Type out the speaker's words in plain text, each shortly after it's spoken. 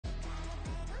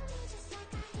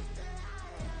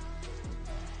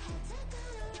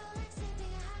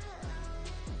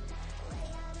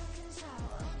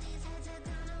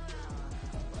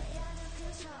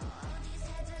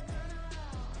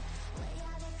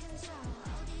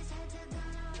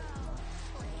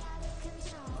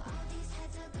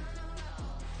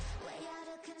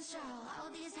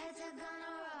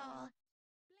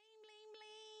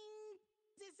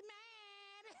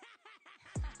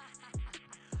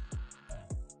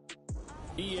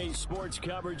EA Sports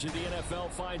coverage of the NFL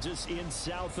finds us in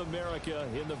South America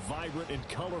in the vibrant and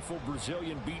colorful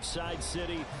Brazilian beachside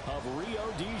city of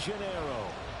Rio de Janeiro.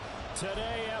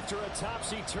 Today, after a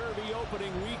topsy-turvy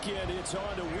opening weekend, it's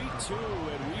on to week 2,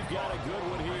 and we've got a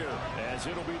good one here, as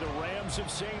it'll be the Rams of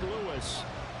St. Louis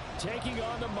taking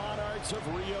on the Monarchs of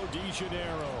Rio de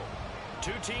Janeiro.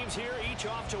 Two teams here, each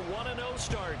off to 1-0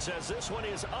 starts, as this one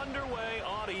is underway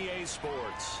on EA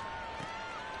Sports.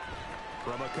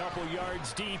 From a couple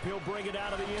yards deep, he'll bring it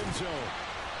out of the end zone.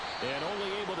 And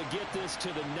only able to get this to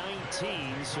the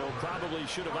 19, so probably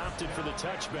should have opted for the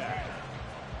touchback.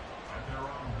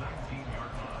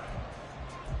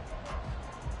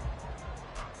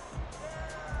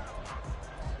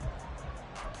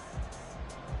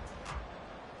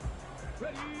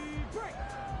 Ready, break!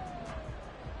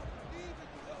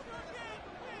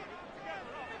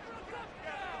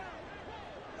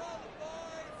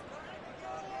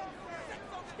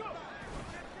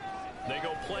 They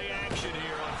go play action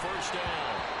here on first down.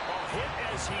 A hit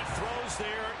as he throws there.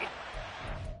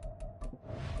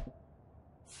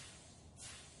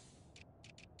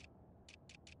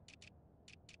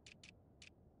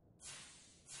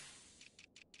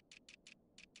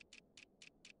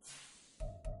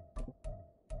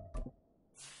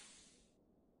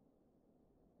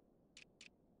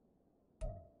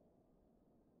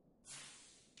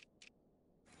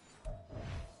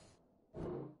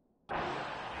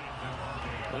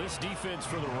 This defense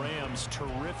for the Rams,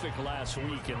 terrific last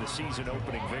week in the season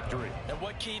opening victory. And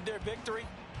what keyed their victory?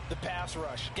 The pass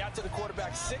rush. Got to the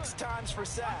quarterback 6 times for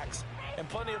sacks, and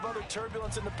plenty of other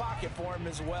turbulence in the pocket for him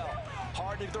as well.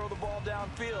 Hard to throw the ball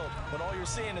downfield when all you're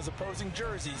seeing is opposing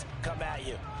jerseys come at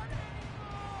you.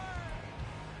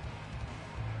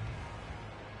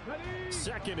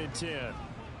 Second and 10.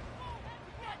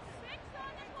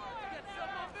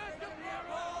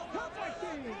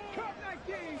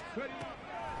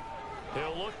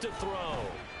 He'll look to throw.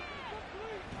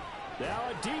 Now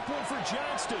a deep one for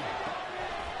Johnston.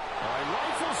 All right,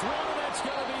 rifles one, and that's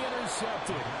going to be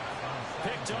intercepted.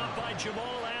 Picked off by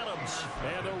Jamal Adams.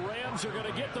 And the Rams are going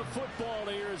to get the football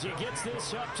here as he gets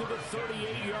this up to the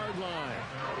 38-yard line.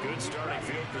 Good starting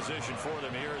field position for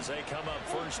them here as they come up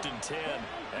first and 10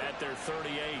 at their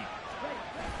 38.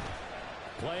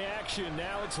 Play action,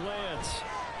 now it's Lance.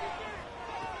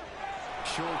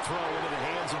 Short throw into the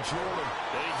hands of Jordan.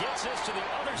 And he gets this to the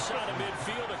other side of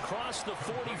midfield across the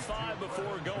 45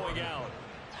 before going out.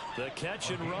 The catch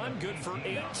and run, good for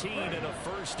 18 and a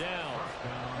first down.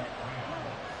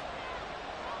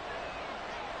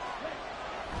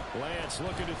 Lance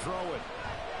looking to throw it.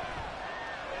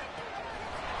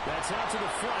 That's out to the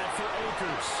flat for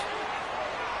Akers.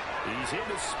 He's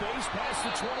into space past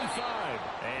the 25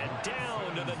 and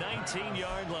down to the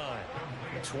 19-yard line.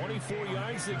 24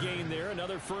 yards to gain there.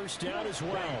 Another first down as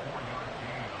well.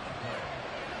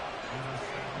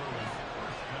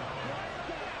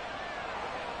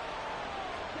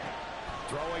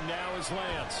 Throwing now is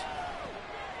Lance.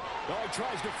 Oh, he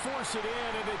tries to force it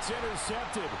in, and it's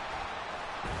intercepted.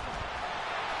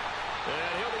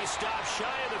 And he'll be stopped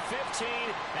shy of the 15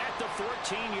 at the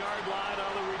 14-yard line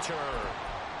on the return.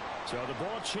 So the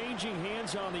ball changing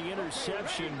hands on the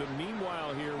interception, but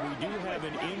meanwhile here we do have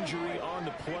an injury on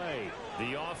the play.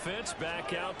 The offense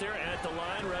back out there at the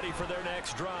line ready for their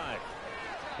next drive.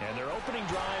 And their opening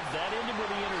drive, that ended with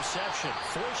the interception.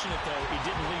 Fortunate, though, it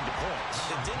didn't lead to points.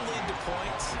 It didn't lead to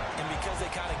points, and because they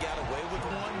kind of got away with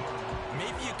one,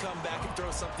 maybe you come back and throw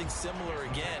something similar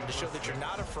again to show that you're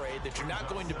not afraid, that you're not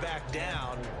going to back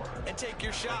down, and take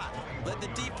your shot. Let the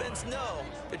defense know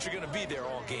that you're going to be there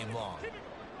all game long.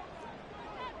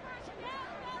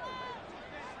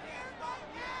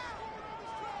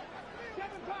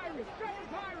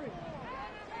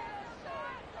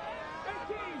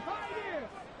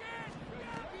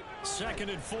 Second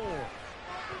and 4.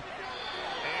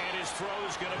 And his throw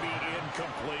is going to be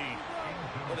incomplete.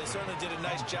 Well, they certainly did a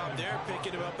nice job there,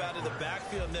 picking him up out of the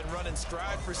backfield and then running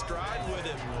stride for stride with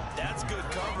him. That's good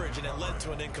coverage, and it led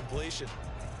to an incompletion.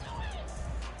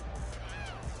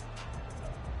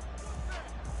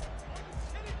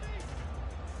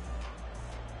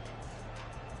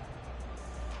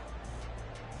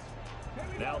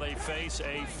 Now they face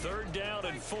a 3rd down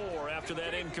and 4 after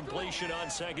that incompletion on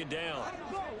 2nd down.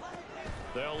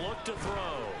 They'll look to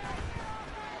throw.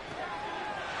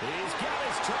 He's got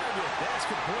his target. That's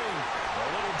complete. A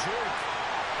little jerk.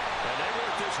 And they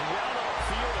work this route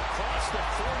upfield across the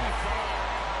 45.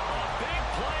 A big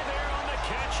play there on the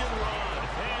catch and run.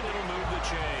 And it'll move the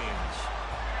chains.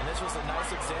 And this was a nice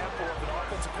example of an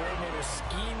offensive coordinator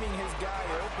scheming his guy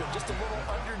open. Just a little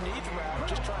underneath route,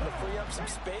 just trying to free up some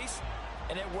space.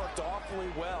 And it worked awfully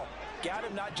well. got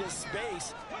him not just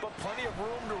space, but plenty of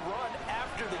room to run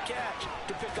after the catch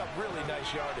to pick up really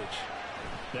nice yardage.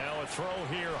 Now a throw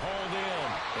here, hauled in,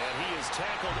 and he is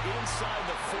tackled inside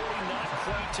the 40, not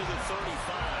quite to the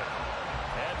 35.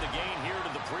 Had the gain here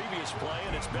to the previous play,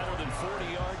 and it's better than 40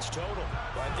 yards total.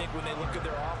 I think when they look at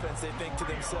their offense, they think to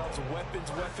themselves, weapons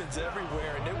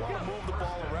everywhere, and they want to move the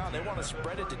ball around. They want to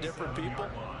spread it to different people,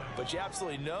 but you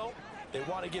absolutely know they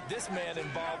want to get this man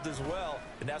involved as well,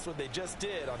 and that's what they just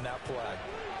did on that play.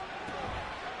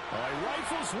 All right,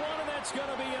 rifles one, and that's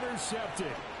going to be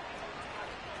intercepted.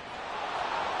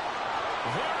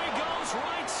 There he goes,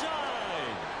 right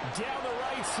side. Down the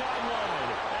right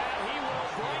sideline. And he will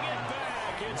bring it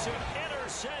back. It's an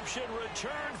interception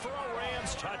return for a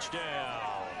Rams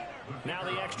touchdown. Now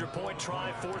the extra point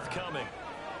try forthcoming.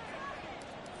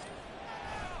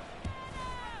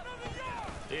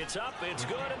 It's up, it's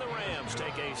good, and the Rams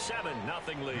take a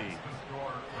 7-0 lead.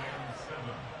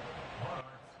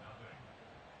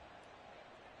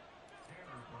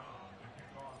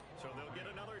 So they'll get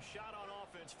another shot on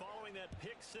offense following that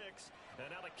pick six, and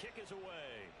now the kick is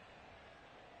away.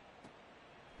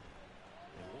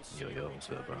 Yo, what's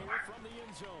up, bro? From the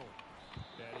end zone.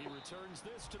 And he returns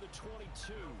this to the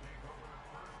 22.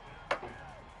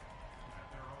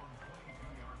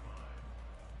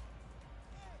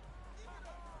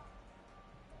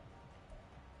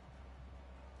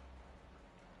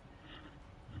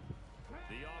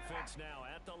 The offense now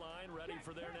at the line, ready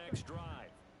for their next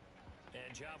drive.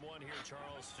 And job one here,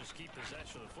 Charles, just keep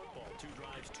possession of the football. 2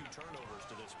 drives, 2 turnovers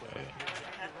to this play.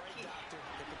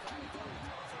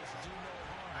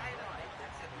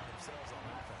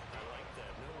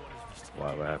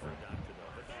 Wow, what happened?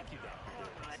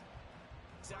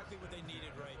 Exactly what they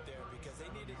needed right there, because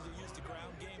they needed to use the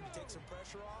ground game to take some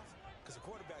pressure off, because the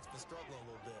quarterback's been struggling a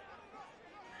little bit.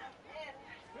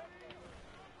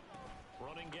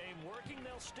 Running game working,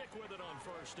 they'll stick with it on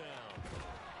first down.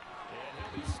 And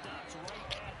he'll be stopped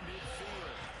right at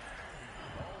midfield.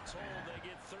 All told, they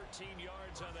get 13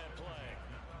 yards on that play.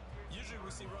 Usually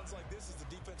we see runs like this as the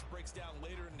defense breaks down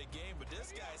later in the game, but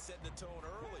this guy's setting the tone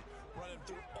early, running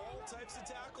through all types of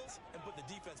tackles and put the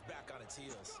defense back on its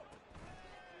heels.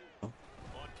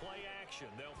 On play action,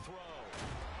 they'll throw.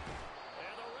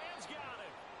 And the Rams got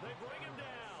him. They bring him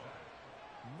down.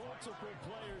 Multiple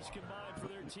players combined for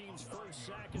their team's first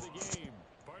sack of the game.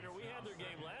 Partner, we had their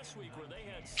game last week where they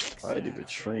had 6 sacks. Why did it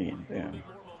train? Damn.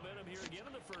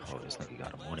 Oh, this nigga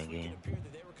got a morning game.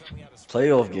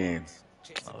 Playoff game.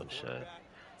 Oh, shit.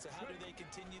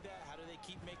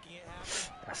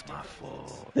 That's my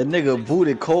fault. That nigga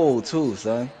booted Cole too,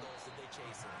 son.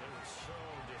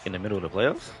 In the middle of the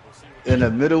playoffs? In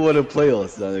the middle of the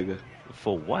playoffs, that nigga.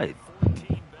 For what?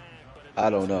 I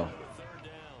don't know.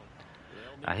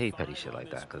 I hate petty shit like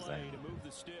that, because then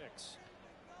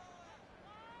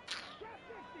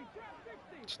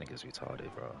this nigga's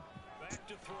retarded, bro. Back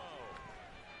to throw.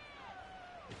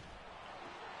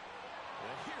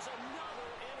 And here's another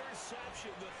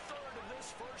interception, the 3rd of this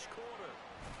first quarter.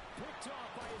 Picked off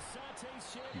by Asante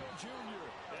Samuel Jr.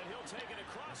 And he'll take it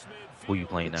across midfield. Who you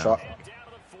playing now?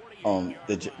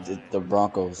 The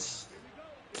Broncos.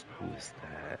 Who's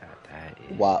that? That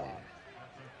is... Wow.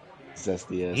 That's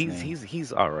the ass name. He's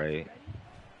all right.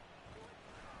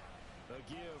 A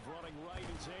give, running right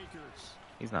is Akers.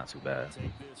 He's not too bad.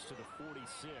 Take this to the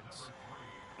 46.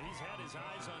 He's had his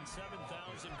eyes on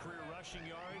 7,000 career rushing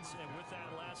yards, and with that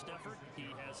last effort,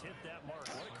 he has hit that mark.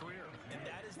 What a career. And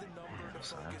that is the number to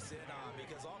focus in on,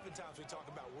 because oftentimes we talk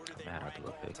about where do they rank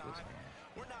all time.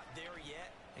 We're not there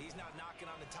yet. He's not knocking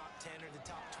on the top 10 or the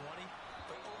top 20,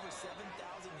 but over 7,000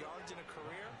 yards in a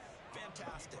career,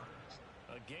 fantastic.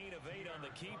 A gain of 8 on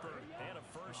the keeper and a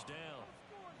first down.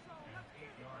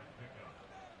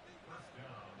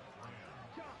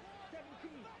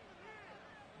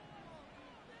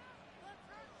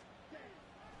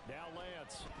 Now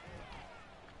Lance.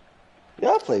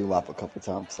 Yeah, I played WAP a couple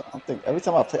times. I think every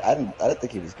time I played, I didn't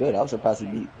think he was good. I was surprised he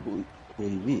beat who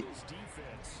he beat.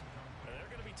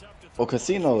 Well,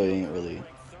 Casino ain't really.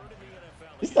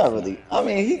 He's not really. I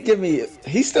mean,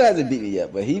 he still hasn't beat me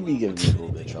yet, but he be giving me a little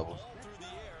bit of trouble.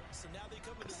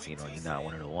 Casino, he's not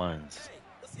one of the ones.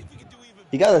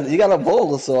 He got a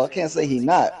bowler, so I can't say he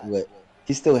not, but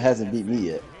he still hasn't beat me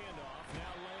yet.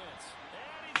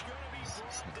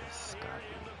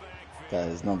 Got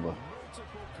his number. And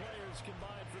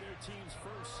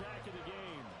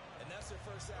that's their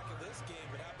first sack of this game,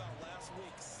 but how about last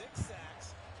week? 6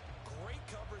 sacks, great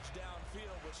coverage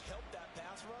downfield, which helped that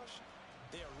pass rush.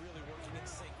 They are really working in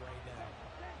sync right now.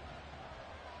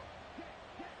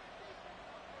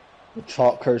 The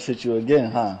chalk curse hit you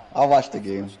again, huh? I watched the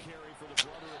game.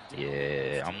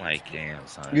 Yeah, I'm like, damn,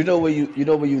 son. You know where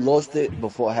you lost it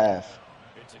before half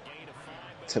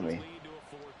to me.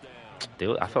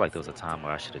 I feel like there was a time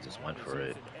where I should have just went for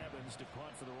it.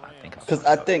 I think I Because fucked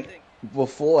I up. think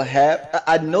before half,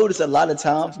 I noticed a lot of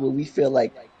times where we feel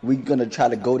like we're gonna try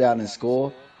to go down and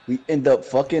score, we end up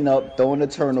fucking up, throwing a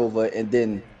turnover, and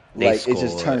then They like it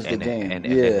just score turns the game. and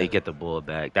then Yeah. they get the ball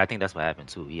back. I think that's what happened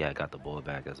too. He had got the ball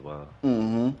back as well.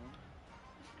 Mm-hmm.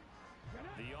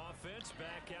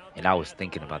 And I was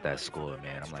thinking about that score,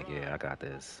 man. I'm like, yeah, I got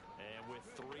this.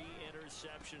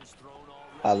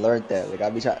 I learned that. Like I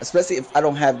be trying, especially if I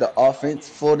don't have the offense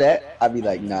for that, I'd be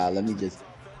like, nah, let me just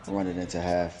run it into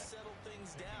half.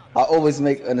 I always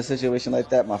make in a situation like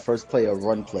that my first play a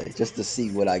run play just to see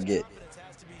what I get.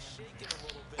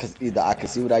 Because either I can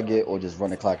see what I get or just run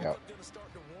the clock out.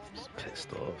 Just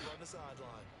pissed off.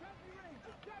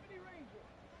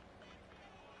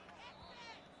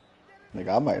 Like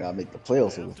I might not make the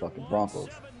playoffs with the fucking Broncos.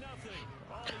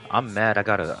 I'm mad.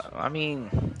 I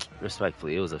mean,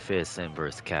 respectfully, it was a fair sin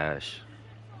versus Cash.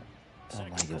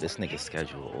 This nigga's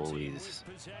schedule always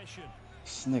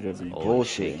This nigga be always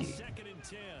bullshitting.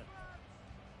 shaky.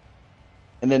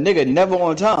 And the nigga never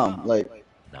on time. Like,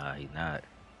 Nah, he's not.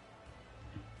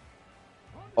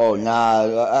 oh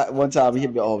nah. One time he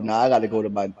hit me. Oh nah, I gotta go to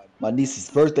my niece's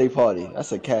birthday party. I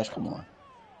said, Cash, come on.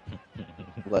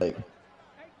 Like,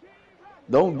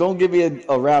 don't give me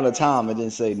a round of time and then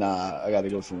say, nah, I gotta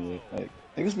go somewhere. Like,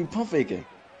 niggas be pump faking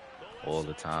All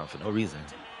the time for no reason.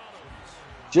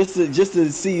 just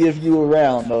to see if you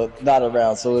around or not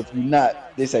around. So if you're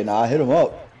not, they say, nah, hit him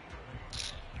up.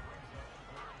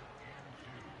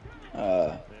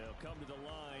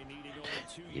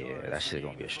 Yeah, that shit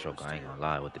gonna be a stroke. I ain't gonna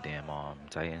lie with the damn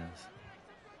Titans.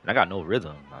 And I got no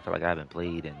rhythm. I feel like I haven't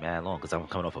played in mad long because I'm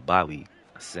coming off a bye week,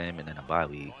 a sim, and then a bye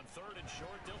week.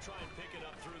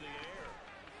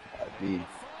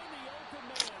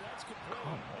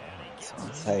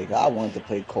 Hey, I wanted to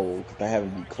play Cole because I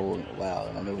haven't been Cole in a while,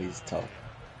 and I know he's tough.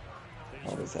 I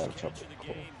always have trouble with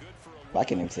Cole. But I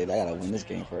can't even say that. I gotta win this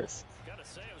game first.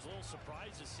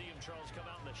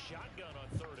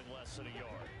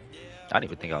 I didn't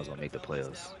even think I was gonna make the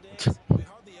playoffs.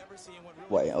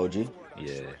 What, in OG?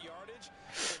 Yeah,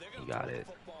 you got it.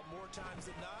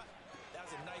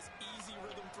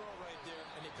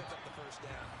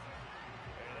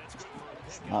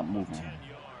 It's not moving.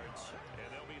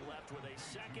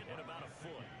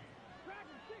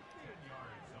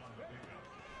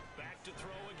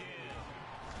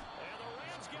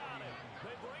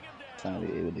 Trying to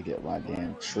be able to get my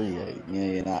damn tree.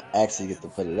 You're not actually get to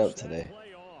put it up today.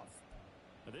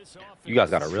 You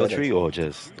guys got a real tree or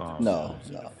just No,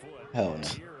 hell no.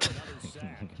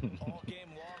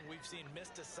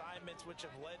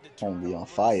 Gonna be on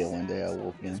fire one day. I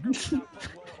woke in.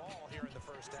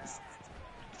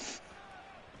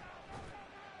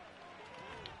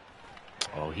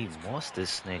 Oh, he lost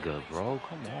this nigga, bro.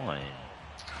 Come on.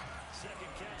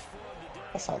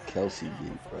 That's how Kelsey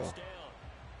beat, bro.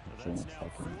 Fucking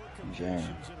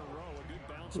jam.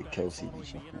 Kelsey be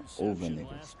fucking over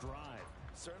niggas.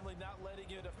 Certainly not letting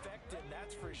it affect him,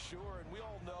 that's for sure. And we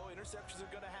all know interceptions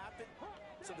are going to happen.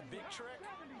 So the big trick,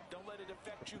 don't let it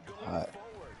affect you going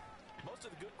forward. Most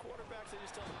of the good quarterbacks, they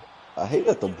just tell I hate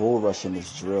that the bull rush in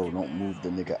this drill don't move the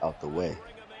nigga out the way.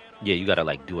 Yeah, you gotta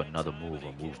like do another move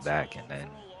or move back and then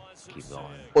keep going.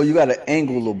 Or you gotta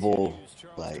angle the bull,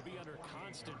 like.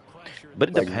 But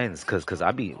it depends, cause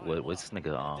I be what's this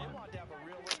nigga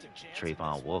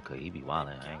Trayvon Walker, he be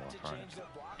wildin'. I ain't gonna front.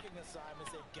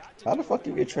 How the fuck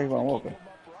you get Trayvon Walker?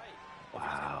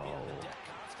 Wow.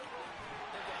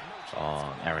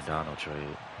 Aaron Donald trade.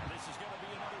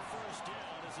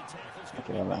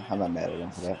 Okay, I'm not mad at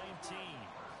him for that.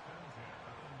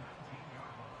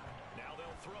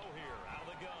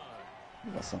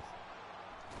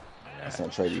 That's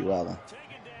not trade you wildin'.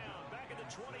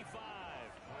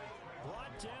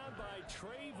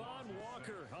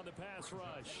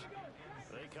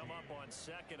 They come up on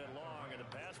second and long, and the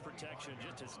pass protection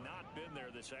just has not been there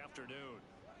this afternoon.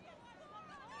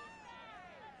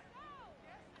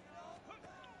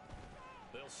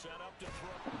 They'll set up to throw.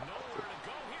 Nowhere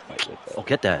to go here. Oh,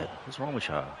 get that. What's wrong with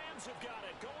y'all?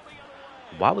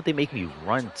 Why would they make me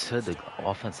run to the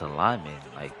offensive lineman?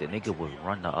 Like, the nigga would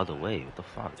run the other way. What the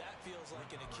fuck? That feels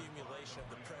like an accumulation of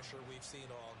the pressure we've seen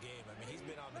all game. I mean, he's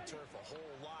been on the turf a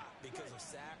whole lot because of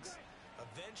sacks.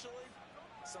 Eventually,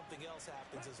 something else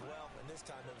happens as well, and this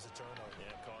time it was a turnover.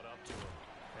 Yeah, caught up to him.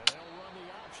 And they'll run the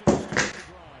option to start the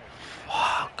drive.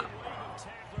 Fuck.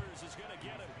 Tacklers is going to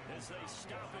get him as they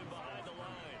stop him behind the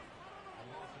line.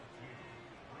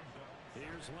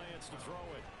 Here's Lance to throw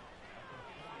it.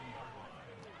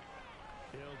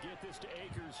 this to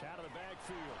Akers out of the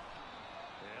backfield.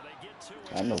 And they get to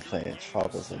it. I know playing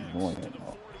Chalk is annoying.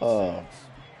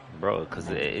 Bro, because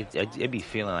it be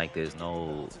feeling like there's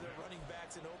no,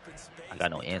 I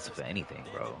got no answer for anything,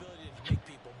 bro.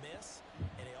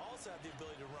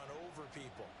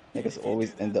 Niggas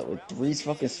always end up with 3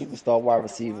 fucking superstar wide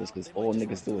receivers because all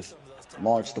niggas do is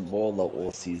launch the ball up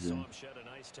all season.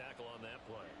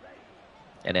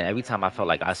 And then every time I felt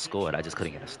like I scored, I just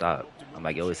couldn't get a stop. I'm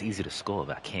like, yo, it's easy to score,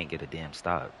 but I can't get a damn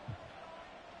stop.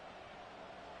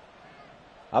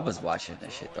 I was watching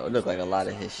that shit though. It looked like a lot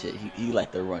of his shit. He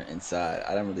like to run inside.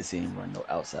 I don't really see him run no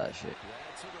outside shit.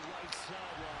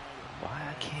 Why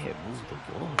I can't move the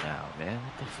ball now, man?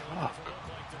 What the fuck?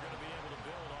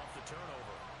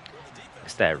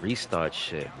 It's that restart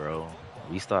shit, bro.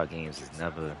 Restart games is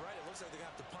never.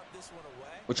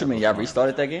 What you mean? Y'all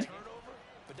restarted that game?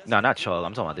 No, not Charles.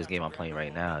 I'm talking about this game I'm playing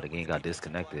right now. The game got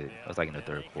disconnected. It was like in the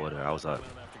 3rd quarter. I was up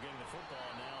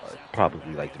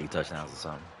probably like 3 touchdowns or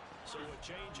something.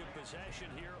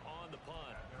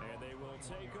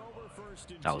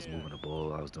 I was moving the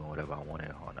ball. I was doing whatever I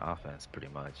wanted on offense, pretty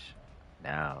much.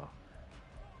 Now,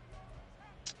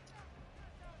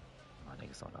 my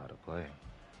niggas don't know how to play.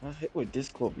 I hate when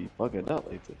Discord be bugging up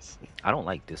like this. I don't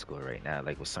like Discord right now.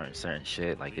 Like with certain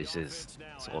shit, like it's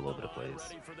all over the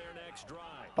place.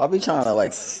 I'll be trying to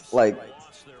like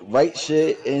write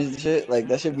shit and shit. Like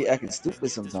that should be acting stupid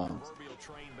sometimes.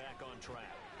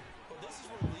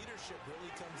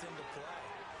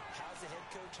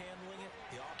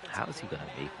 How is he gonna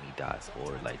make me dive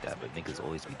forward like that? But niggas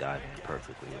always be diving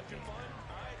perfectly with me.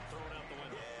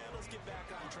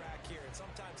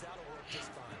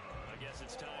 I guess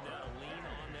it's time now to lean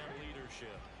on that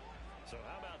leadership. So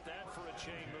how about that for a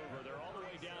chain mover? They're all the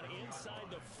way down inside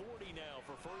the 40 now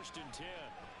for 1st and 10.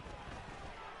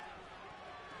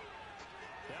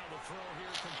 Now the throw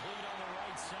here complete on the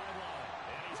right sideline.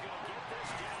 And he's going to get this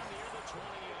down near the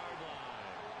 20-yard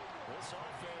line. This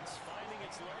offense finding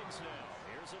its legs now.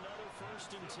 Here's another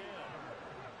 1st and 10.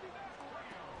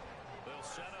 They'll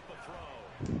set up a throw.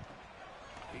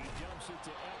 He jumps it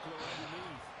to Eckler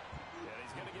underneath. And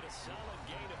he's going to get a solid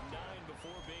gain of 9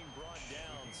 before being brought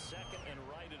down. 2nd and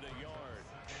right at a yard.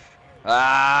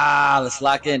 Ah, let's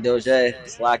lock in, Doge.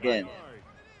 Let's lock in.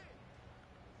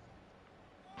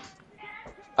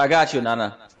 I got you,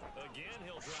 Nana. Again,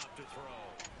 he'll drop to throw.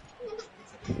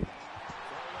 Throw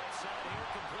left side here,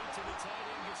 complete to the tight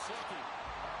end, Gesicki.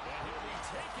 And he'll be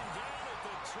taken down at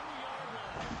the 2-yard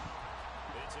line.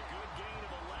 It's a good gain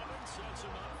of 11, sets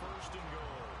him up 1st and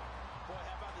goal. Boy,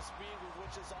 how about the speed with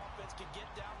which this offense can get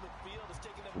down the field? It's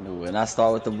taking them. Ooh, and I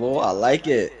start with the ball. I like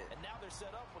it. And now they're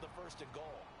set up with a 1st and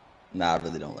goal. Nah, I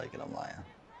really don't like it. I'm lying.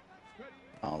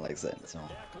 I don't like setting this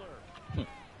on.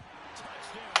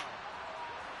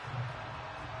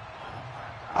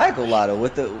 I ain't gonna lie though,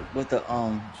 with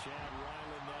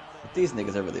these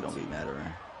niggas, I really don't be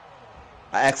mattering.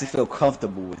 I actually feel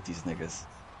comfortable with these niggas.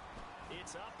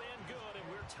 It's up and good, and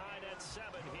we're tied at 7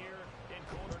 here in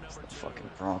quarter number 2. Fucking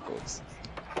Broncos.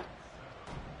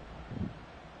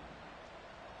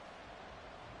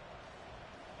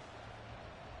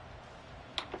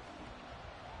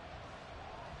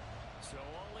 So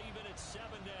all even at 7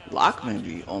 now. Lockman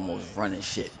be almost running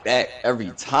shit back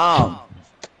every time.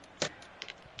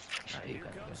 Here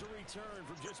comes a return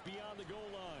from just beyond the goal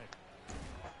line.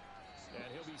 And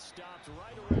he'll be stopped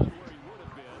right around where he would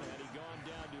have been had he gone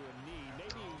down to a knee.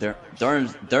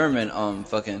 Maybe Derman,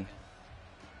 fucking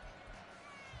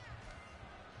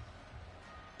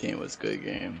game was a good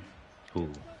game.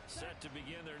 Who? set to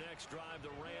begin their next drive, the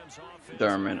Rams offense.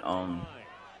 Derman,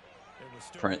 There was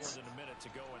still Prince. more than a minute to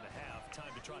go in the half.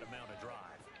 Time to try to mount a drive.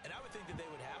 And I would think that they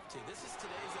would have to. This is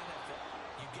today's NFL.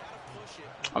 You got to push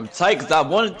it. I'm tight because I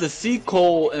wanted to see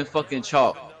Cole and fucking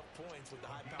Chalk. Enough points with the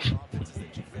high-powered offenses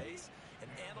that you face,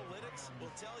 and analytics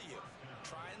will tell you,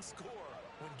 try and score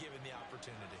when given the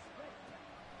opportunity.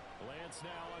 Lance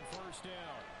now on 1st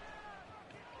down.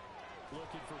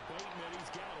 Looking for Bateman.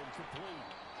 He's got him complete.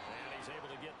 And he's able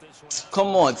to get this one out.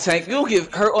 Come on, Tank. You'll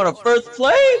get hurt on the first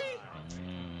play?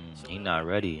 He not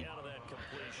ready. Out of that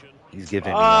completion. He's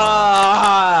giving me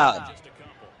Ah! Just a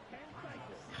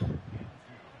couple.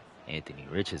 Anthony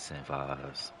Richardson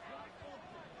vibes.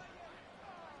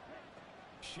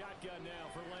 Shotgun now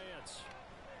for Lance.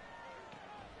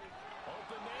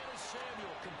 Open man is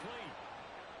Samuel, complete.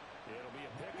 It'll be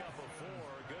a pickup of 4,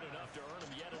 good enough to earn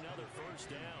him yet another 1st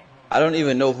down. I don't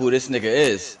even know who this nigga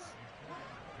is.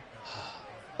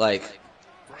 Like,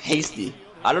 Hasty.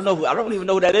 I don't even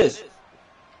know who that is.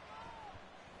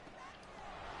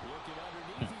 Looking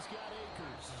underneath, he's got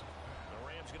Akers. The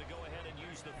Rams going to go ahead and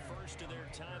use the first of their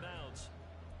timeouts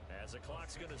As the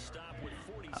clock's going to stop with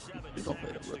 47 We're going to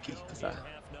play the seconds to rookie go because in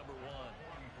half number one.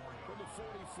 From the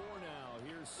 44 now,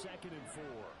 here's 2nd and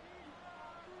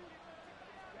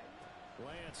 4.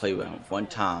 Lance play with him one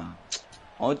time.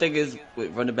 Only thing is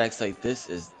with running backs like this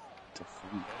is the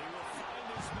front.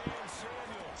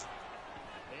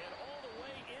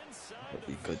 Would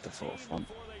be good to fall from.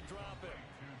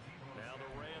 Now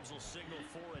the Rams will signal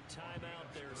for a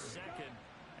timeout, their second,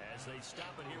 as they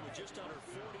stop it here with just under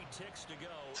 40 ticks to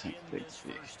go in this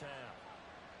first half.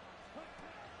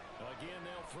 Again,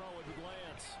 they'll throw it with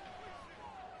Lance.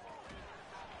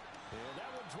 And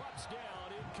that one drops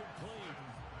down, incomplete.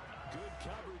 Good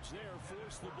coverage there,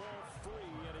 forced the ball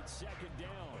free, and it's 2nd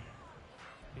down.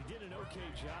 He did an okay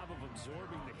job of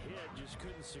absorbing the hit, just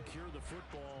couldn't secure the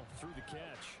football through the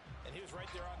catch. And he was right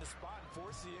there on the spot and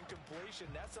forced the incompletion.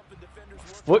 That's something defenders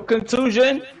work. Foot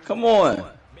contusion? Come on.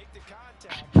 Make the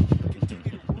contact.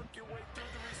 Continue to work your way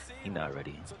through the receiver. He's not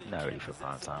ready. He's not ready for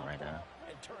prime time right now.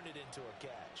 And turn it into a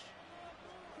catch.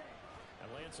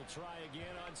 And Lance will try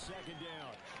again on 2nd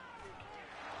down.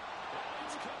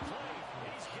 It's complete.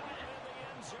 He's got it in the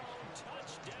end zone.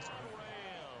 Touchdown,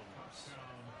 Rams.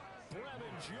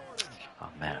 Brevin Jordan. Oh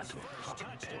man, I threw a First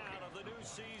fucking pick. touchdown of the new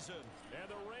season.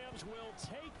 And the Rams will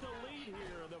take the lead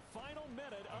here in the final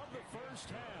minute of the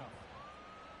first half.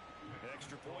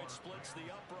 Extra point splits the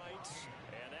uprights,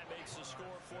 and that makes the score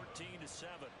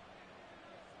 14-7.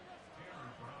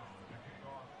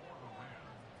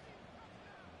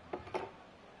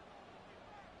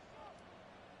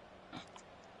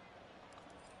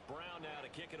 Brown now to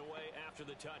kick it away after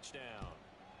the touchdown.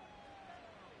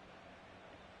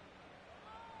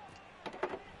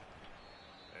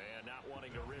 And not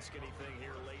wanting to risk anything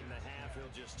here late in the half,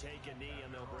 he'll just take a knee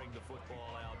and they'll bring the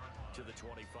football out to the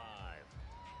 25.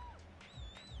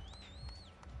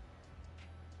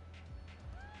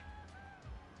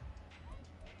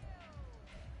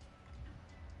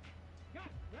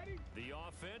 The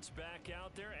offense back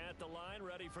out there at the line,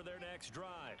 ready for their next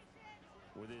drive.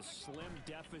 With this slim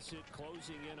deficit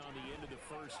closing in on the end of the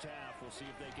first half, we'll see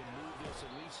if they can move this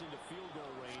at least into field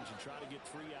goal range and try to get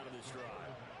 3 out of this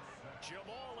drive.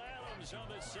 Jamal Adams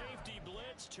on the safety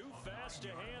blitz, too fast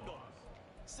to handle.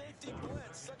 Safety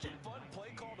blitz, such a fun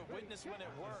play call to witness when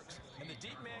it works. And the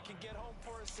deep man can get home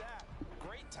for a sack.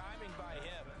 Great timing by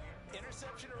him.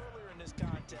 Interception earlier in this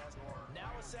contest.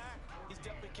 Now a sack. He's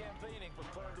definitely campaigning for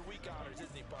Player of the Week honors,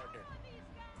 isn't he, partner?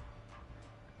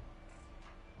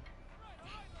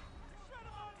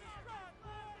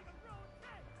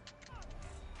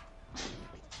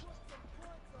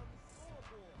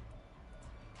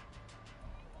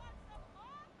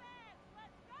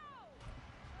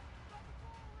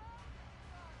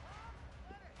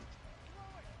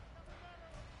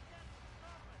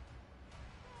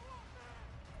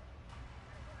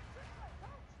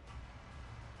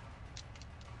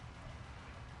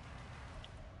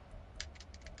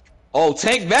 Oh,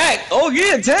 Tank back. Oh,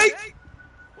 yeah, Tank.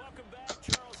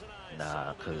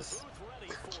 Nah, because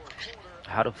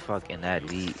how the fuck in that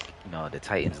league, you know, the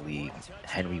Titans league,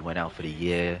 Henry went out for the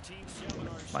year.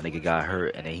 My nigga got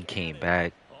hurt, and then he came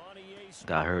back,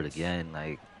 got hurt again.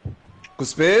 Like, Who,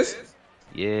 Spears?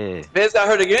 yeah. Spears got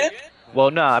hurt again? Well,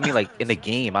 no, I mean, like, in the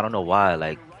game, I don't know why.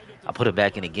 Like, I put him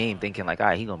back in the game thinking, like, all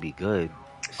right, he gonna be good.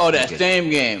 Oh, that same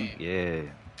game. Yeah.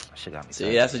 Shit got me.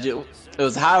 See, that's what you. It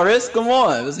was high risk. Come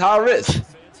on, it was high risk.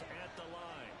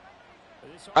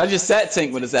 I just sat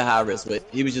Tank when it's at high risk, but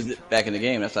he was just back in the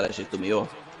game. That's why that shit threw me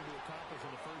off.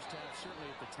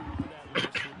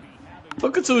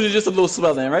 But contusion just a little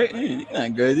swelling, right? Ain't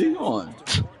nothing crazy. Come on,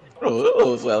 a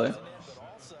little swelling.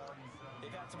 Also,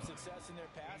 they've had some success in their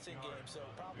passing game, so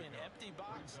probably an empty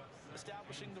box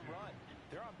establishing the run.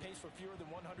 They're on pace for fewer than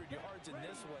 100 yards in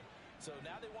this one, so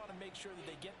now they want to make sure that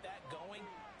they get that going,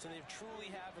 so they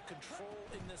truly have a control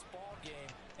in this ball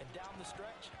game, and down the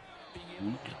stretch, being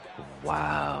able to balance.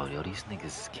 Wow, yo, these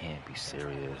niggas can't be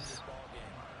serious.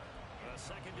 A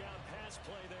second down pass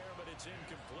play there, but it's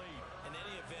incomplete. In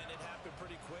any event, it happened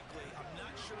pretty quickly. I'm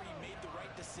not sure he made the right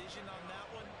decision on that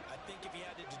one. I think if he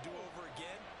had it to do over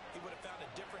again, he would have found a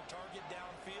different target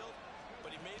downfield,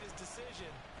 but he made his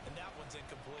decision, and that one's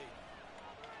incomplete.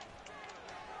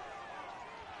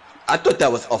 I thought that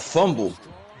was a fumble.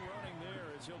 Strong running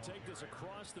there as he'll take this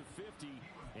across the 50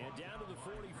 and down to the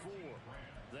 44.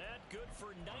 That good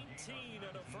for 19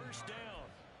 and a first down.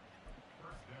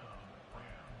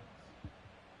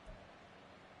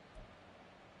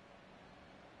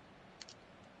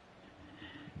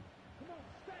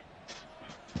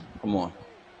 Come on,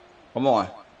 come on,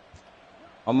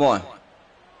 come on.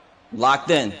 Locked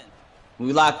in.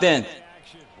 We locked in.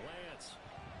 Action, Lance.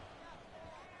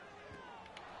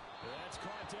 That's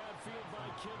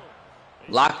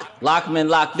Lockman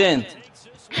locked in.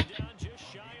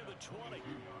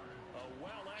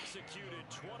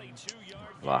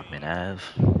 Lockman Ave.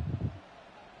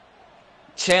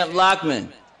 Champ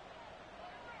Lockman.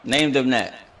 Named him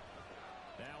that.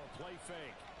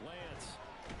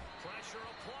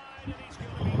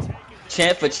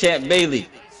 Champ for Champ Bailey.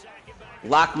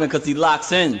 Lockman because he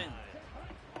locks in.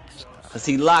 Because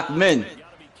he locked men.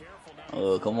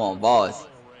 Oh, come on, boss.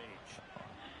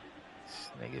 This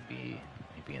nigga be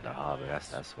in the harbor.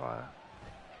 That's why.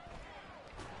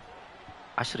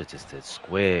 I should have just did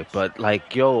square, but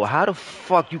like, yo, how the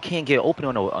fuck you can't get open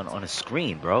on a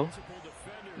screen, bro?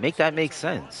 Make that make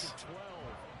sense.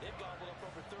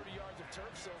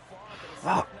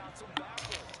 Fuck.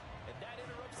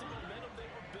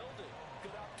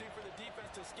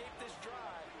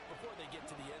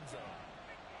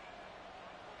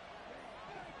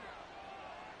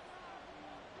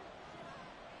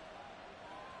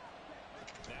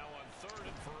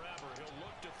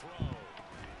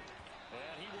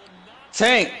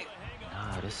 Tank.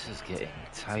 Nah, this is getting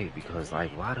tight because,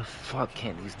 like, why the fuck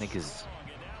can't these niggas?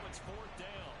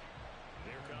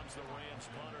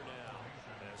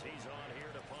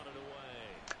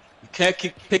 You can't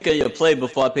keep picking your play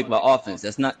before I pick my offense.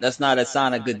 That's not a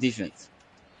sign of good defense.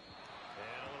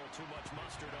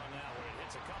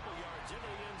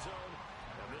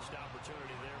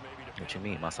 What you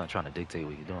mean? My son trying to dictate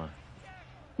what you're doing.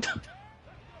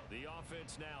 The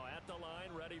offense now at the line,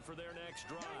 ready for their next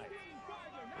drive.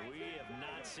 We have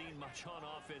not seen much on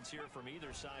offense here from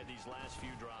either side these last few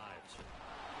drives.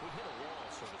 We've hit a wall,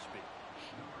 so to speak.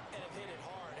 And have hit it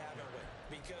hard, haven't we?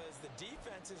 Because the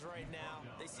defenses right now,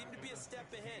 they seem to be a step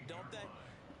ahead, don't they?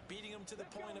 Beating them to the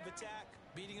point of attack,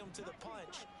 beating them to the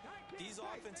punch. These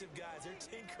offensive guys, they're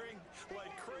tinkering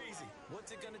like crazy.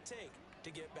 What's it going to take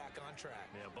to get back on track?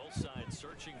 Yeah, both sides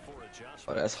searching for adjustment.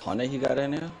 Oh, that's Hunter he got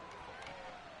in there?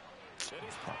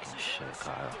 Fucking shit,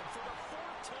 Kyle.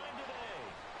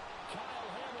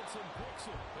 Kyle Hamilton picks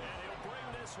it, and he'll bring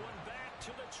this one back to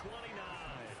the 29.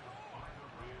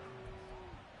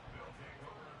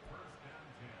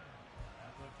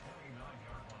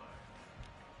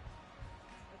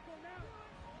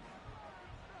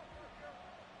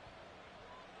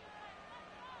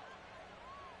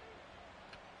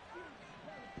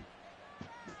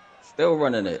 Still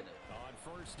running it.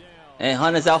 And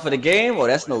Hunter's out for the game? Oh,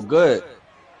 that's no good.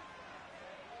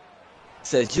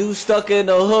 Says you stuck in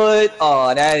the hood.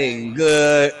 Oh, that ain't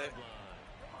good.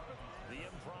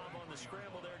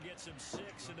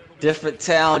 Different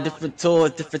town, different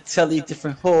tours, different telly,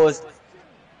 different whores.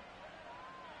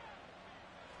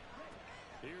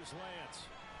 Here's Lance.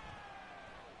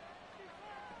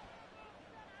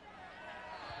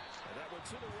 And that went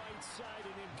to the right side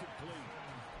and incomplete.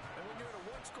 And when you're in a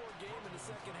one-score game in the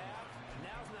second half,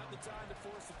 now's not the time to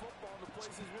force the football in the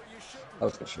places where you shouldn't. That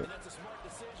was good shit. And that's a smart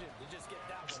decision to just get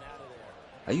that one out of there.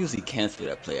 I usually cancel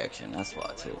that play action. That's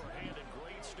why, too. And a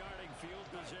great starting field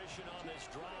position on this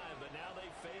drive, but now they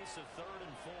face a 3rd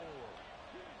and 4.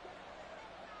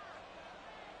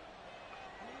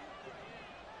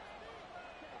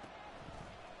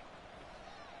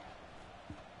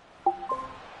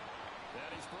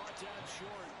 That is brought down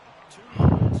short. 2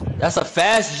 yards there. That's a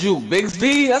fast juke.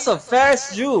 Bigsby, that's a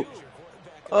fast juke.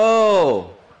 Oh.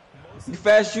 You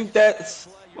fast juke that.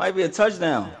 Might be a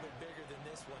touchdown. Bigger than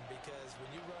this one because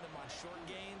when you run him on short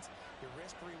gains, your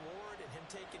risk reward and him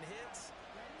taking hits,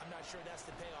 I'm not sure that's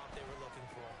the payoff they were looking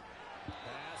for.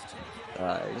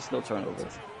 Alright, there's no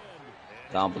turnovers.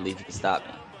 I don't believe you can stop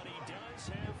me. But he does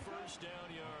have first down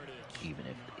yardage. Even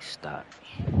if they stop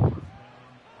me.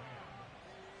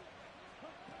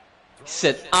 He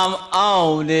said, I'm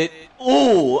on it.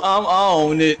 Ooh, I'm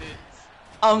on it.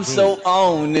 I'm so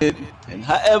on it. And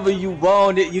however you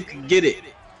want it, you can get it.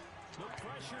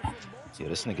 Yo,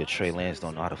 this nigga Trey Lance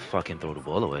don't know how to fucking throw the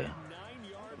ball away.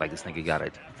 Like this nigga got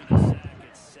it. I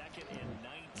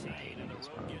hate niggas,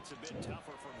 bro.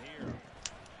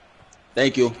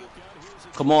 Thank you.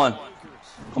 Come on.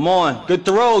 Come on. Good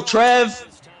throw, Trev.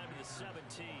 This time to the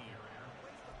 17.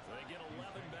 They get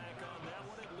 11 back on that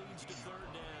one. It leads to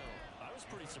 3rd down. I was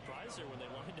pretty surprised there when they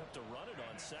lined up to run it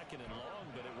on 2nd and long,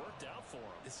 but it worked out for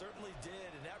them. It certainly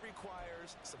did, and that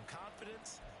requires some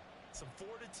confidence, some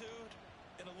fortitude,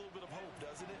 and a little bit of hope,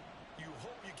 doesn't it? You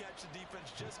hope you catch the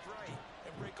defense just right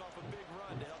and break off a big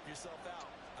run to help yourself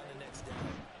out on the next down.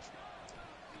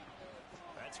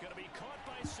 That's going to be caught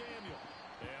by Samuel.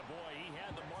 Yeah, boy, he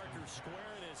had the marker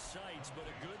square in his sights, but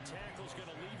a good tackle's going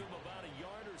to leave him about a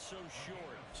yard or so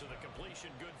short. So the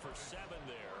completion good for 7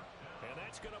 there. And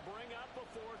that's going to bring up a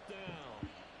 4th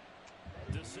down.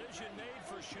 Decision made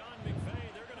for Sean McVay.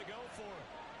 They're going to go for it.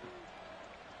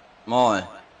 Come on.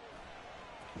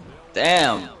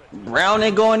 Damn. Brown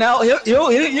ain't going out. You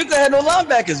can have no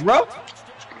linebackers, bro.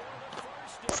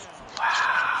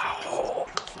 Wow.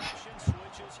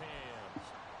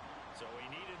 So he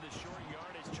needed the short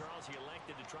yardage, Charles. He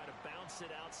elected to try to bounce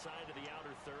it outside of the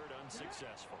outer third,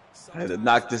 unsuccessful. I had to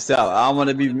knock this out. I don't want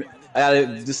to be. I gotta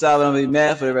decide what I'm gonna be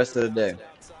mad for the rest of the day.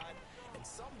 And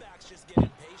some backs just get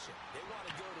impatient. They want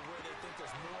to go to where they think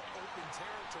there's more open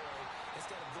territory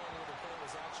instead of going where the play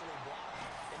was actually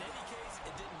blocked. In any case,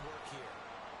 it didn't work here.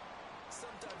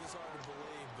 Sometimes it's hard to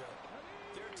believe, but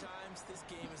there are times this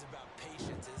game is about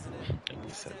patience, isn't it?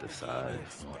 You set the side.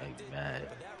 You want to be mad.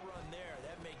 But that run there,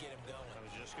 that may get him going. I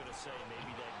was just going to say,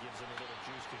 maybe that gives him a little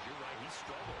juice, because you're right, he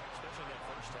struggled, especially that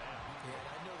first half. Yeah, and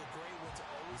I know the great ones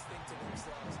always think to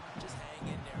themselves, just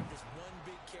hang in there. Just one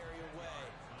big carry away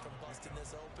from busting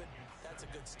this open. That's a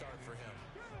good start for him.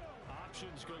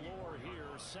 Options galore here,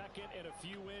 second and a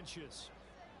few inches.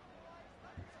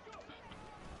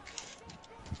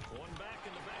 One back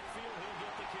in the backfield, he'll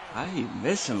get the carry. How you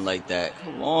missing like that?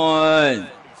 Come on.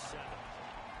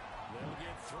 They'll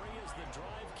get three as the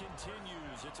drive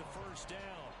continues. It's a first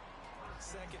down.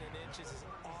 Second and inches is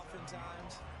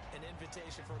oftentimes an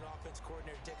invitation for an offense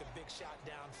coordinator to take a big shot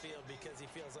downfield because he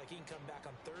feels like he can come back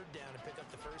on third down and pick up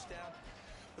the first down.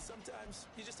 But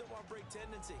sometimes you just don't want to break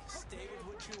tendency. Stay with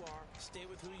what you are, stay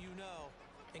with who you know,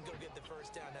 and go get the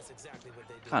first down. That's exactly what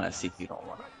they do. Kind of see you don't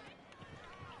want.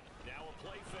 Now a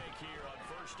play fake here on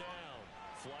first down.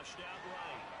 Flushed out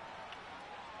right.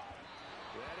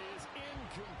 That is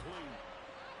incomplete.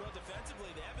 Well,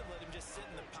 defensively, they haven't let him just sit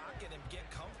in the pocket and get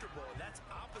comfortable. And that's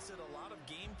opposite a lot of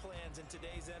game plans in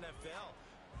today's NFL.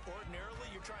 Ordinarily,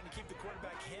 you're trying to keep the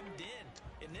quarterback hemmed in.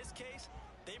 In this case,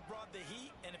 they brought the heat,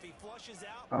 and if he flushes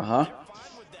out, they're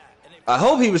fine with that. And I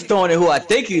hope he was throwing it who I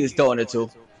think he was throwing it to.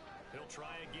 He'll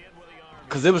try again with the arm.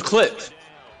 Because it was clipped.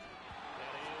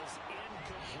 That is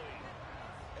incomplete.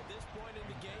 At this point in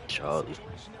the game, Charlie. the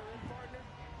situation they're in, partner,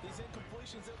 these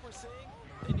incompletions that we're seeing,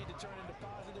 they need to turn into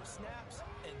positive snaps,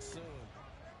 and soon.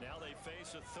 Now they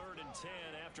face a 3rd and 10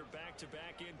 after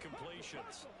back-to-back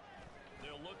incompletions.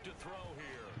 They'll look to throw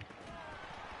here.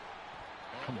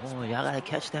 Come on, y'all gotta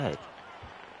catch that.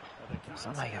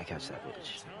 Somebody gotta catch that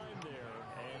bitch. Time there,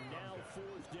 and now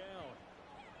 4th down.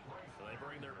 So they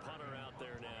bring their punter out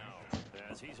there now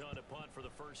as he's on to punt for the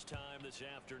first time this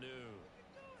afternoon.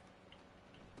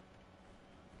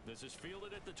 This is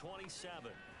fielded at the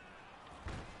 27.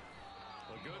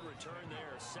 A good return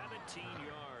there, 17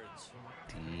 yards.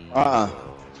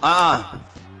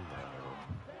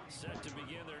 Set to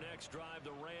begin their next drive,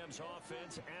 the Rams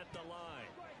offense at the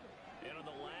line. And on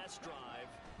the last drive,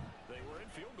 they were in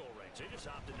field goal range. They just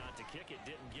opted not to kick it,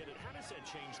 didn't get it. How does that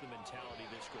change the mentality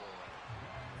this go around?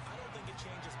 I don't think it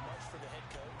changes much for the head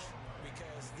coach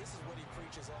because this is what he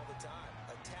preaches all the time.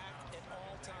 Attack at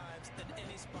all times at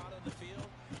any spot on the field,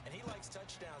 and he likes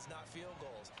touchdowns, not field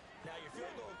goals. Now, your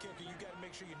field goal kicker, you got to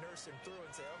make sure you nurse him through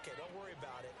and say, okay, don't worry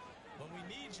about it. When we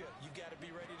need you, you got to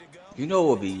be ready to go. You know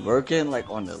what be working? Like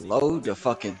on the low, the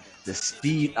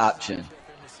speed option.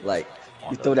 Like,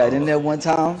 you throw that in there one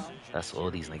time. That's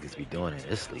all these niggas be doing in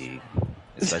this league.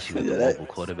 Especially with the mobile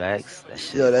quarterbacks. That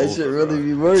shit, Yo, that shit really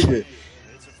be working.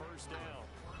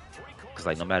 Because,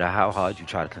 like, no matter how hard you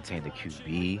try to contain the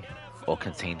QB or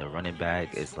contain the running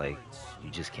back, it's like, you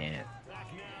just can't.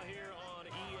 Back now here on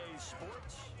EA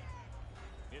Sports.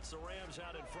 It's the Rams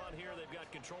out in front here. They've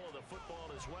got control of the football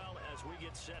as well as we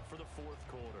get set for the 4th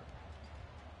quarter.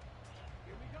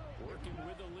 Working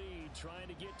with the lead, trying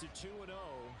to get to 2-0.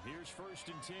 Here's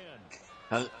 1st and 10.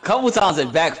 A couple times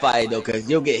it backfired though, because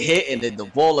you'll get hit and then the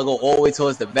ball will go all the way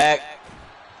towards the back.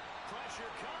 Pressure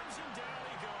comes and down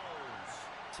he goes.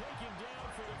 Taken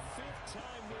down for the 5th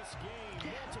time this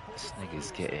game. This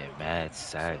nigga's getting mad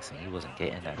sacks, and he wasn't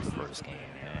getting that the first game,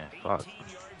 man. Fuck. 18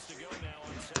 yards to go now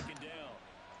on 2nd down.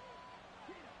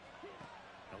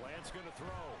 The Lance going to throw.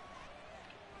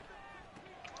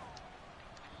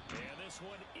 And this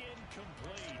one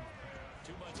incomplete.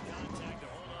 Too much contact to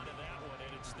hold on to that one,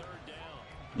 and it's 3rd down.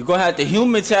 You're going to have to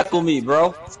human tackle me,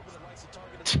 bro. The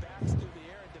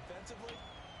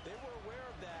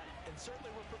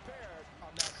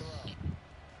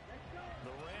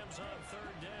Rams on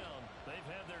 3rd down. They've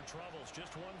had their troubles.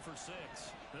 Just 1 for 6.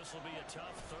 This will be a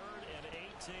tough 3rd and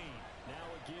 18. Now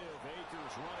a give.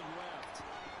 Akers running left.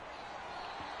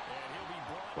 And he'll be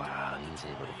brought Wow, down he was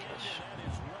able to catch. That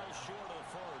is well short of the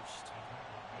first.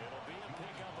 It'll be a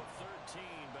pickup of 13,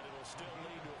 but it'll still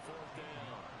lead to a 4th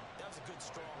down. That was a good,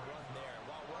 strong run there.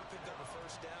 While one picked up a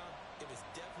first down, it was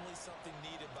definitely something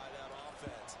needed by that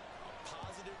offense. A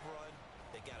positive run,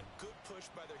 They got a good push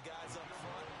by their guys up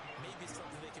front. Maybe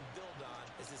something they can build on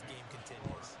as this game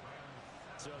continues.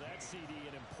 So that CD,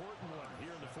 an important one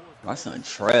here in the fourth. My son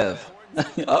Trev.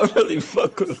 I really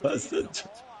fuck with my son Trev.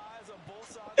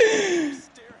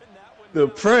 The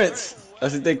Prince.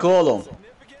 That's what they call him.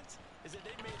 Is that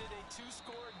they made it a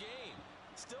two-score game.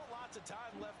 Still lots of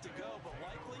time left to go, but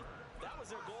likely that was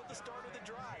their goal at the start of the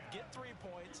drive. Get 3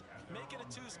 points, make it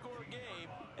a two-score game,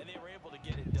 and they were able to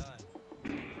get it done.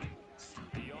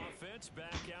 The offense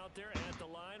back out there at the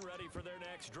line, ready for their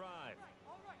next drive.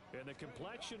 And the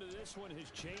complexion of this one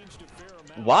has changed a fair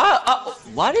amount.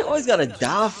 Why they always gotta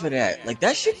die for that? Like,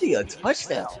 that should be a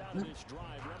touchdown.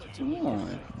 Come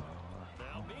on.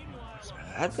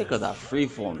 I think of that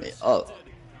freeform it up. But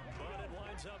it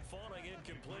winds up falling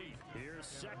incomplete. Here's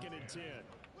 2nd and 10.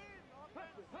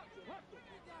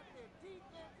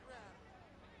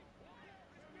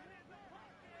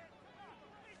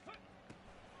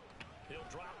 He'll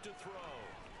drop to throw.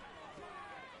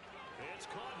 It's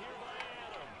caught here by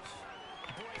Adams.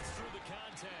 Breaks through the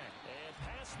contact and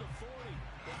past the 40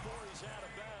 before he's out of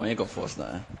bounds. We ain't gonna force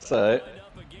nothing. It's alright. Lined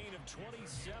up a gain of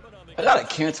 27 on the I gotta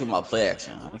cancel my play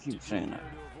action. I keep saying that. to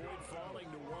avoid falling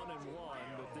to 1-1,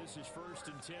 but this is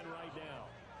 1st and 10 right now.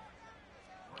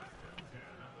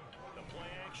 The play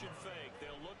action fake.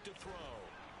 They'll look to throw.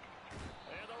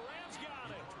 And the Rams got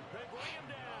it. They bring him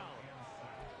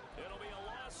down. It'll be a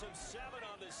loss of 7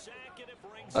 on the sack, and it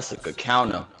brings That's a good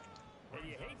counter. and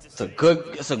you hate to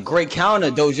It's a great counter,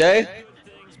 Doge.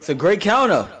 It's a great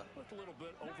counter. looked a little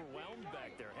bit overwhelmed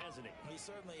back there, hasn't he? He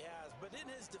certainly has, but in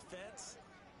his defense,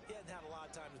 he hadn't had a lot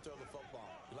of time to throw the football.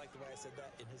 You like the way I said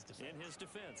that? In his defense. In his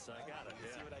defense, I got it. You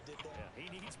see what I did there? Yeah, he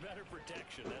needs better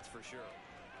protection, that's for sure.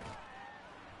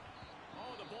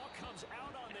 Oh, the ball comes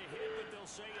out on the hit, but they'll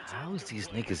say it's How is these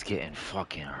niggas getting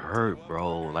fucking hurt,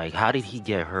 bro? Like, how did he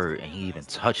get hurt and he even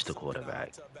touched the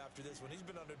quarterback? After this one, he's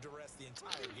been under duress the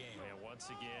entire game. And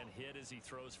once again, hit as he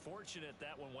throws. Fortunate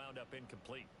that one wound up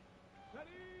incomplete.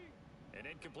 An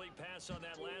incomplete pass on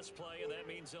that last play, and that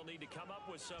means they'll need to come up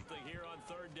with something here on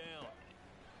 3rd down.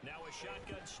 Now a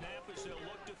shotgun snap as they'll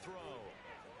look to throw.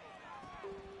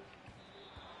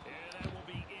 And that will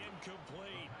be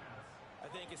incomplete. I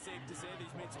think it's safe to say that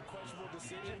he's made some questionable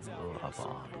decisions out Oh, there. up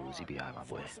on Uzi behind my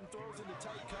boy. Some throws into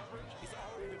tight coverage. He's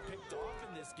already been picked off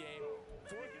in this game.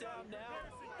 4th down now,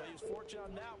 but he was fortunate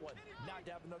on that one. Not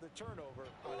to have another turnover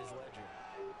on his ledger.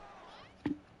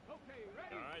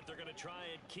 All right, they're going to try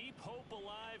and keep hope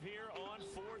alive here on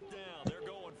 4th down. They're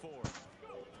going for it.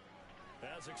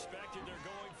 As expected, they're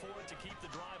going for it to keep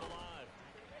the drive alive.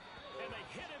 And they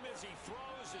hit him as he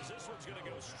throws, as this one's going to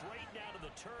go straight down to the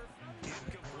turf.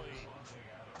 Incomplete.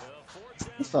 The 4th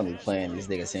down It's funny playing these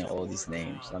niggas saying all these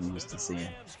names I'm used to seeing.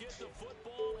 Rams get the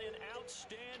football in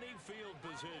outstanding field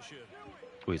position.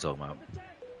 What are you talking about?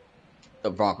 The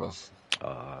Broncos.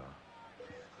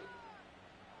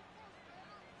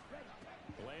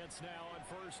 Lance now on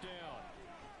 1st down.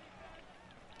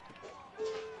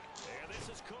 And this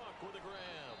is Cook with a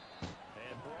grab.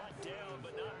 And brought down,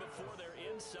 but not before they're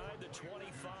inside the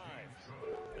 25.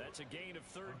 That's a gain of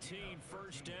 13,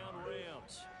 1st down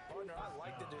Rams. Partner, I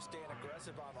like that they're staying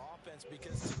aggressive on offense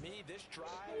because to me, this drive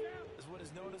is what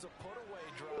is known as a put-away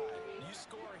drive. You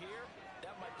score here,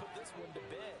 that might put this one to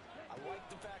bed. I like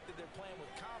the fact that they're playing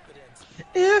with confidence.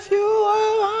 If you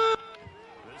are.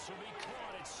 This will be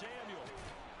caught. It's Samuel.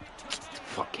 Touchdown.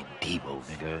 Fucking Debo,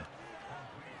 nigga.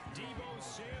 Debo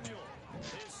Samuel.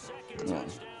 His 2nd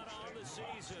touchdown on the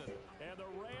season. And the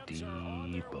Rams are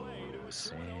on their way to a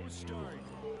 3-0 start.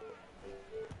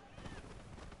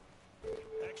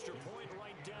 Extra point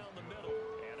right down the middle.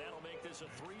 And that'll make this a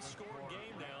 3-score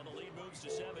game now. The lead moves to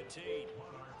 17.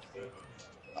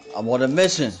 I'm on a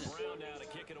mission. Brown now to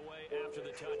kick it away after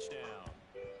the touchdown.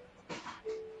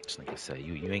 This nigga said,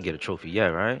 you ain't get a trophy yet,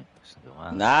 right?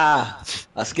 Nah,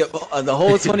 I skipped the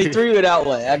whole 23 without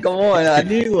one. Come on, I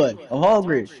need one. I'm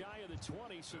hungry. Shy of the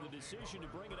 20, so the decision to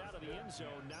bring it out of the end zone,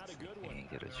 not a good one.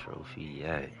 Ain't get a trophy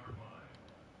yet.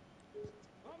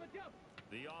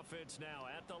 The offense now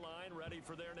at the line, ready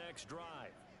for their next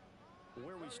drive.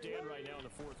 Where we stand right now in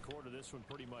the 4th quarter, this one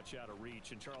pretty much out of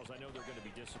reach. And Charles, I know they're going to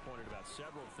be disappointed about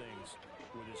several things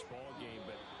with this ball game,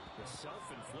 but the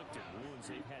self-inflicted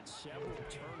wounds, they've had several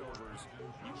turnovers.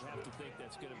 You have to think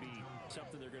that's going to be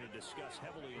something they're going to discuss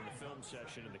heavily in the film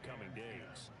session in the coming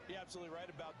days. You're absolutely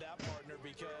right about that, partner,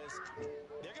 because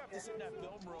they're going to have to sit in that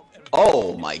film room and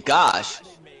Oh my gosh.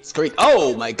 It's great.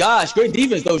 Oh my gosh. Great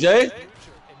defense, though, Jay. and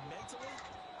mentally,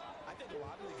 I think a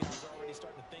lot of the guys are already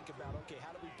starting to think about, okay,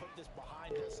 how do we put this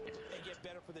behind us and get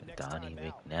better for the next Donnie time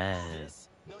out?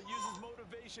 McNabb. They'll use his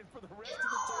motivation for the rest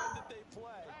of the time that they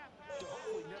play to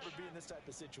hopefully never be in this this type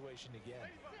of situation again.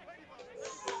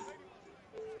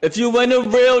 If you ain't a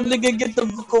real nigga, get the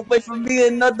fuck away from me.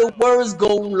 In other words,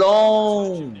 go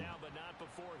long.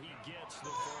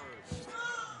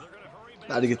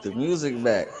 Gotta get the music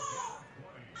back.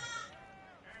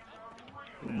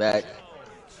 Back.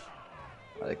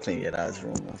 Gotta clean it out of his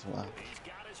room, that's why. He's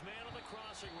got his man on the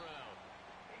crossing route.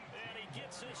 And he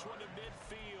gets this one to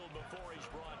midfield before he's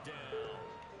brought down.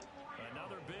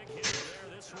 Another big hit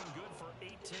there. This one good for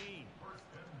 18.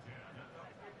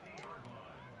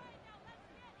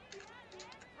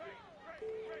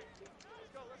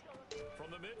 From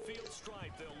the midfield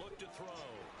stripe, they'll look to throw.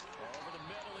 Over the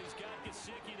middle, he's got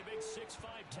Gesicki, the big 6'5"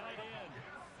 tight end.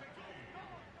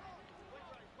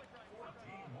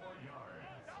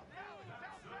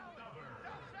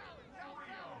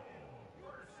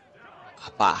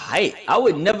 By height, I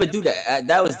would never do that.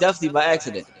 That was definitely by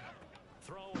accident.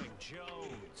 Throwing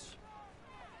Jones.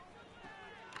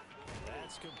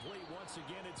 That's complete. Once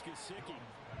again, it's Gesicki.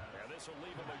 And this will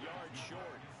leave him a yard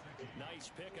short. Nice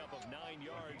pickup of 9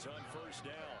 yards on first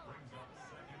down.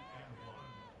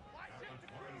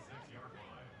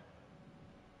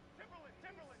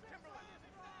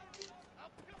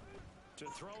 To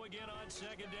throw again on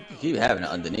second down. You keep having it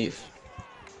underneath.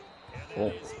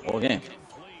 Oh, all game.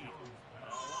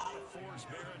 Force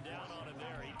bearing down on him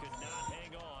there. He could not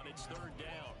hang on. It's third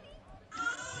down.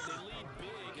 They lead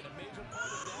big, and a major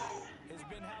part of that has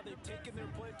been how they've taken their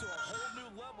play to a whole new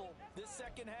level this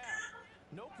second half.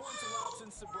 No points allowed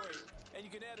since the break, and you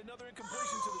can add another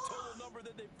incompletion to the total number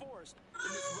that they forced in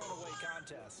this runaway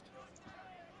contest.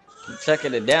 Keep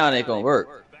checking it down, ain't gonna work.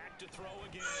 Back to throw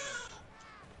again.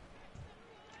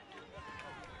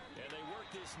 And they work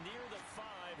this near the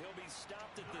 5. He'll be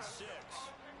stopped at the 6.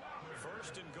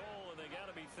 First and goal, and they got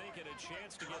to be thinking a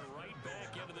chance to get right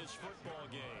back into this football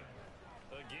game.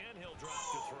 Again, he'll drop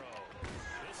to throw.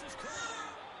 This is caught.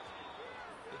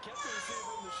 They kept the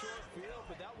receiver in the short field,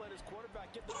 but that let his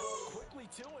quarterback get the ball quickly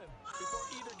to him before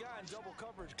either guy in double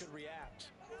coverage could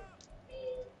react.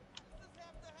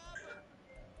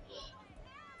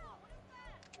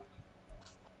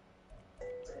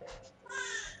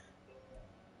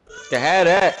 To have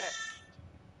that.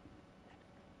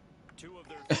 2 of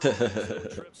their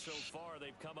trips so far,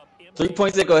 they've come up 3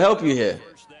 points ain't gonna help you here.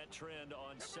 That trend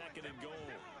on second and goal.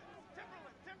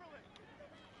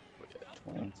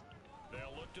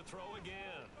 They'll look to throw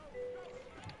again.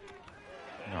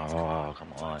 Oh,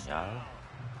 come on, y'all.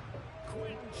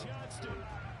 Quentin Johnston,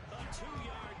 a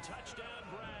 2-yard touchdown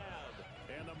grab.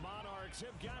 And the Monarchs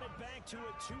have got it back to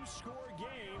a 2-score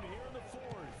game here in the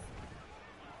 4th.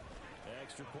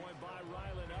 Extra point by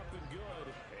Ryland, up and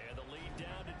good. And the lead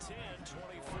down to 10,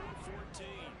 24-14.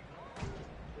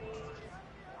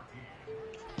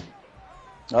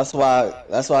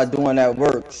 That's why doing that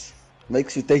works.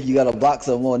 Makes you think you gotta block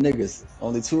some more niggas.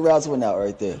 Only 2 routes went out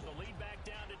right there. The lead back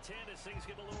down to 10 as things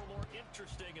get a little more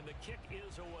interesting, and the kick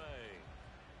is away.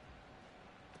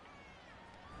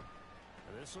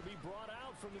 And this will be brought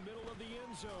out from the middle of the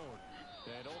end zone.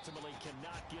 And ultimately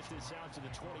cannot get this out to the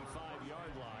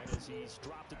 25-yard line as he's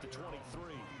dropped at the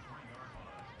 23.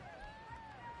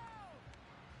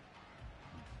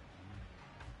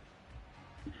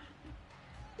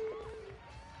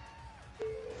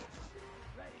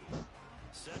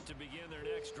 Set to begin their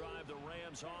next drive, the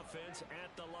Rams offense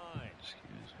at the line.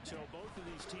 So both of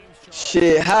these teams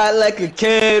shit hot like a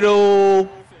kettle.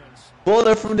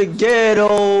 Baller from the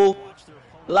ghetto.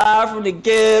 Live from the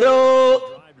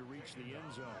ghetto.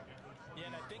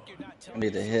 I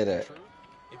need to hear that.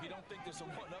 If you don't think there's some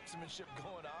one-upsmanship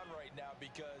going on right now,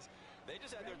 because they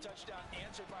just had their touchdown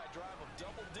answered by a drive of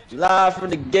double digits. Live from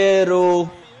the ghetto.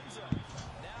 Now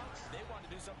they want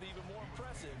to do something even more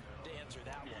impressive to answer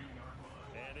that one.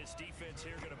 And his defense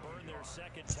here going to burn their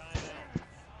second timeout.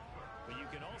 But you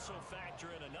can also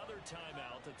factor in another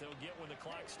timeout that they'll get when the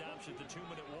clock stops at the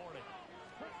 2-minute warning.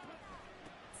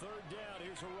 Third down,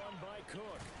 here's a run by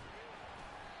Cook.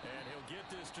 And he'll get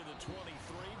this to the 23,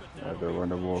 but that'll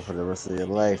run the ball for the rest of your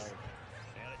life.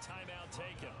 And a timeout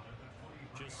taken.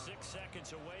 Just 6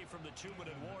 seconds away from the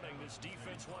 2-minute warning. This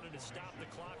defense wanted to stop the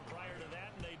clock prior to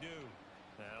that, and they do.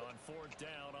 Now on 4th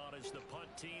down, on is the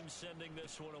punt team sending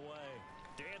this one away.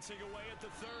 Dancing away at the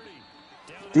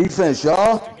 30. Defense,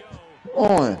 y'all.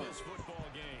 On.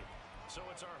 So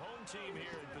it's our home team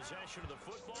here in possession of the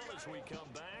football as we come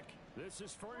back. This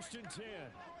is 1st and 10.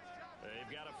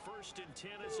 They've got a 1st and 10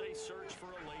 as they search for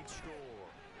a late score.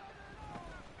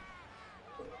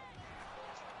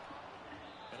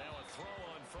 And now a throw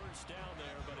on 1st down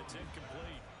there, but it's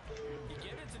incomplete. You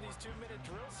get into these 2-minute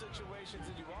drill situations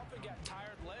and you often got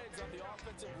tired legs on the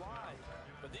offensive line.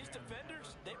 But these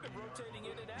defenders, they've been rotating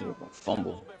in and out.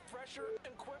 Fumble. A little bit fresher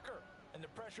and quicker. And the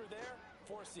pressure there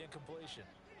forced the incompletion.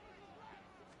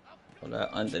 Well,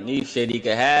 that underneath shit he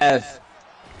could have.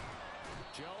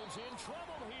 Jones in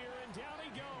trouble here, and down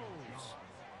he goes.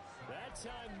 That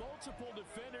time, multiple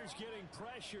defenders getting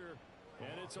pressure,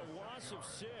 and it's a loss of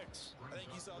 6. I think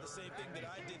you saw the same thing that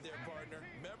I did there, partner.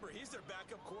 Remember, he's their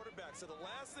backup quarterback, so the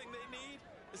last thing they need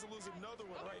is to lose another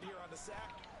one right here on the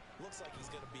sack. Looks like he's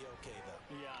going to be okay,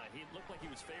 though. Yeah, he looked like he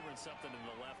was favoring something in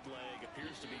the left leg.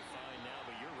 Appears to be fine now,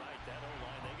 but you're right. That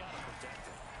O-line, they got to protect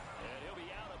him. And he'll be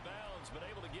out of bounds, but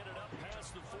able to get it up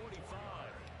past the 45.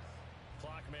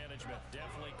 Clock management,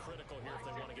 definitely critical here if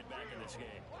they want to get back in this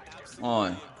game.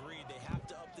 Absolutely agreed. They have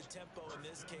to up the tempo in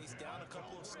this case, down a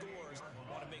couple of scores.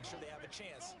 Want to make sure they have a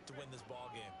chance to win this ball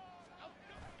game.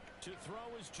 To throw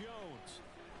is Jones.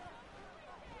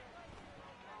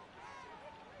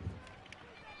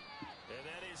 And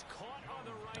that is caught on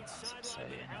the right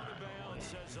sideline and out of bounds,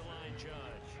 says the line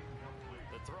judge.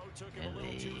 The throw took him a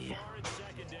little too far in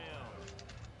second down.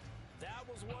 That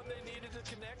was one they needed to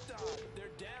connect on.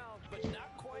 They're down, but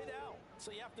not quite out.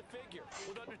 So you have to figure,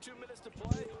 with under 2 minutes to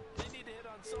play, they need to hit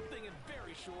on something in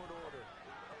very short order.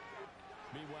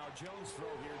 Meanwhile, Jones' throw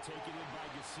here taken in by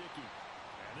Gesicki.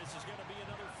 And this is going to be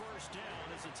another first down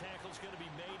as the tackle's going to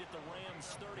be made at the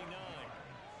Rams' 39.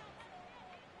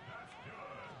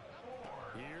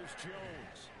 Here's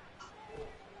Jones.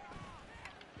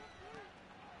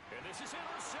 And this is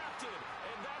intercepted,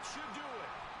 and that should do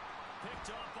it.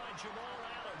 Picked off by Jamal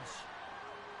Adams.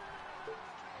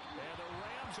 And the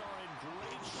Rams are in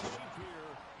great shape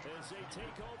here as they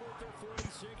take over at their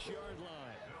 46-yard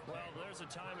line. Well, there's a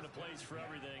time and a place for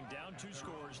everything. Down 2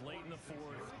 scores late in the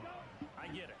 4th. I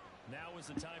get it. Now is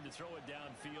the time to throw it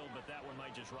downfield, but that one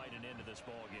might just write an end to this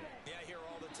ball game. Yeah, I hear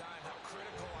all the time how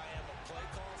critical I am of play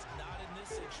calls. Not in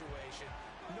this situation.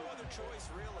 No other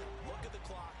choice, really. Look at the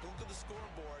clock. Look at the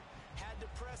scoreboard. Had to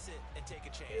press it and take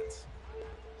a chance.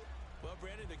 Well,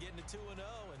 Brandon, they're getting to 2-0,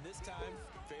 and this time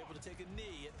they're able to take a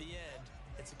knee at the end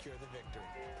and secure the victory.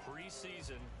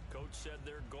 Preseason, coach said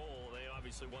their goal, they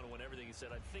obviously want to win everything. He said,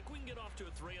 I think we can get off to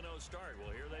a 3-0 start. Well,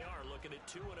 here they are looking at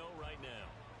 2-0 right now.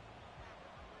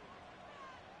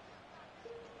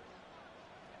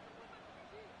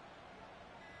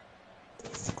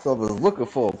 The club was looking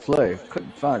for a play.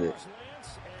 Couldn't find it.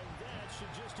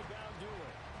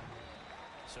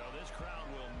 So this crowd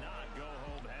will not go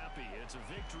home happy. It's a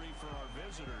victory for our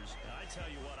visitors. And I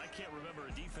tell you what, I can't remember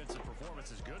a defensive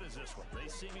performance as good as this one. They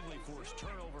seemingly forced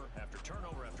turnover after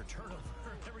turnover after turnover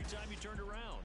every time you turned around.